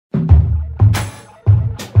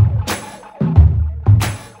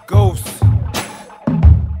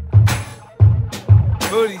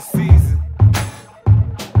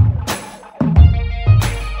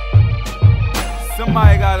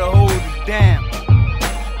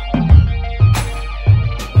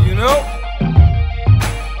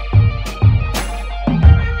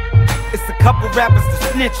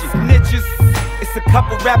snitching. Snitches, it's a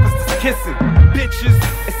couple rappers that's kissing. Bitches,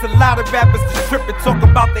 it's a lot of rappers that's tripping. Talk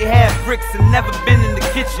about they had bricks and never been in the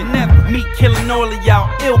kitchen. Never. Me killing all of y'all,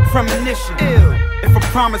 ill premonition. Ill. If I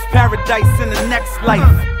promise paradise in the next life,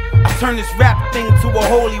 I turn this rap thing to a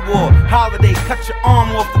holy war. Holiday, cut your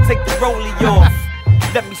arm off to take the rollie off.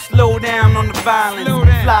 Let me slow down on the violence.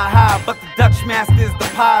 Fly high, but the Dutch master is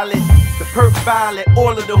the pilot. The perk violet,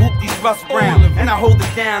 all of the hoopties rust brown. And I hold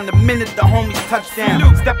it down the minute the homies touch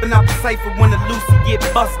down. Stepping out the cypher when the Lucy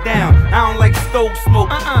get bust down. I don't like stove smoke.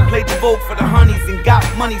 Played the vote for the honeys and got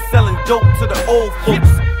money selling dope to the old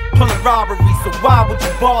folks. Pulling robbery, so why would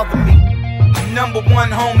you bother me? Number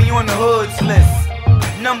one homie on the hoods list.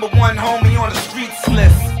 Number one homie on the streets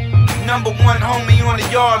list. Number one homie on the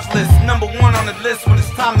yards list. Number one on the list when it's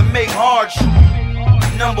time to make hard shit.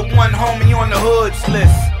 Number one homie on the hoods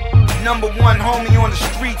list. Number one homie on the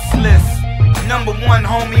streets list. Number one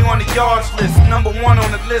homie on the yards list. Number one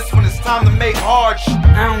on the list when it's time to make hard shit.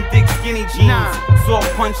 I don't dig skinny jeans, soft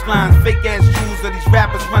punchlines, fake ass jewels of these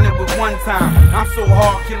rappers running with one time. I'm so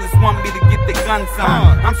hard, killers want me to get their gun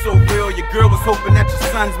signed. I'm so real, your girl was hoping that your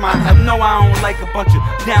son's mine. I know I don't like a bunch of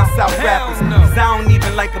down south rappers, cause I don't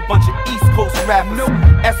even like a bunch of East Coast rappers.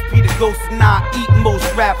 SP the ghost and I eat most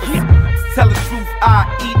rappers. To tell the truth, I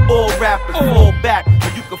eat all rappers. Fall back,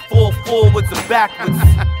 but you can fall forwards or backwards.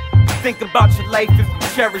 Think about your life if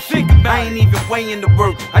you cherish it. I ain't even weighing the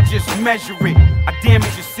work, I just measure it. I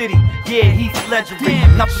damage your city, yeah, Heath Ledger.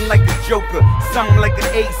 Nothing like a joker, something like an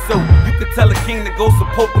ace. So you could tell a king to go, so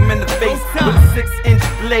poke him in the face with a 6-inch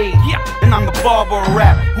blade. And I'm the barber of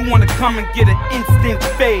rap, who wanna come and get an instant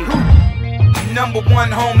fade. Number one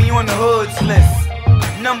homie on the hoods list.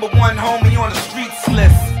 Number one homie on the streets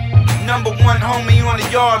list. Number one homie on the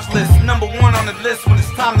yards list. Number one on the list when it's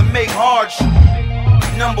time to make hard shit.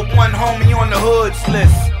 Number one homie on the hoods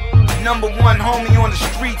list. Number one homie on the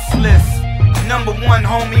streets list. Number one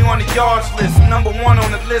homie on the yards list. Number one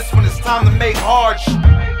on the list when it's time to make hard shit.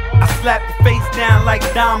 I slap your face down like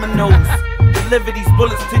dominoes. Deliver these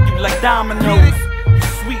bullets to you like dominoes. You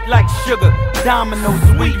sweet like sugar, dominoes.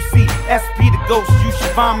 And when you see SP the ghost, you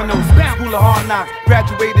should vominos. School of hard knocks,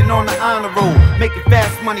 graduating on the honor roll. Making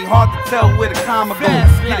fast money, hard to tell where the comma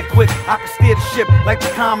goes. Get it quick, I can steer the ship like the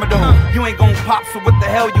Commodore. You ain't gon' pop, so what the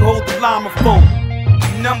hell you hold the llama for?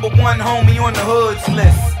 Number one homie on the hoods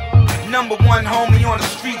list. Number one homie on the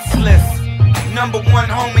streets list. Number one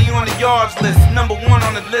homie on the yards list. Number one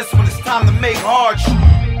on the list when it's time to make hard shit.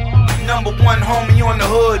 Number one homie on the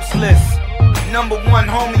hoods list. Number one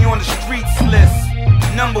homie on the streets list.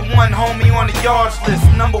 Number one homie on the yards list.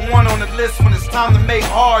 Number one on the list when it's time to make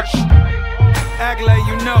hard shit. Act like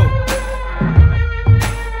you know.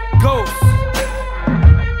 Ghost.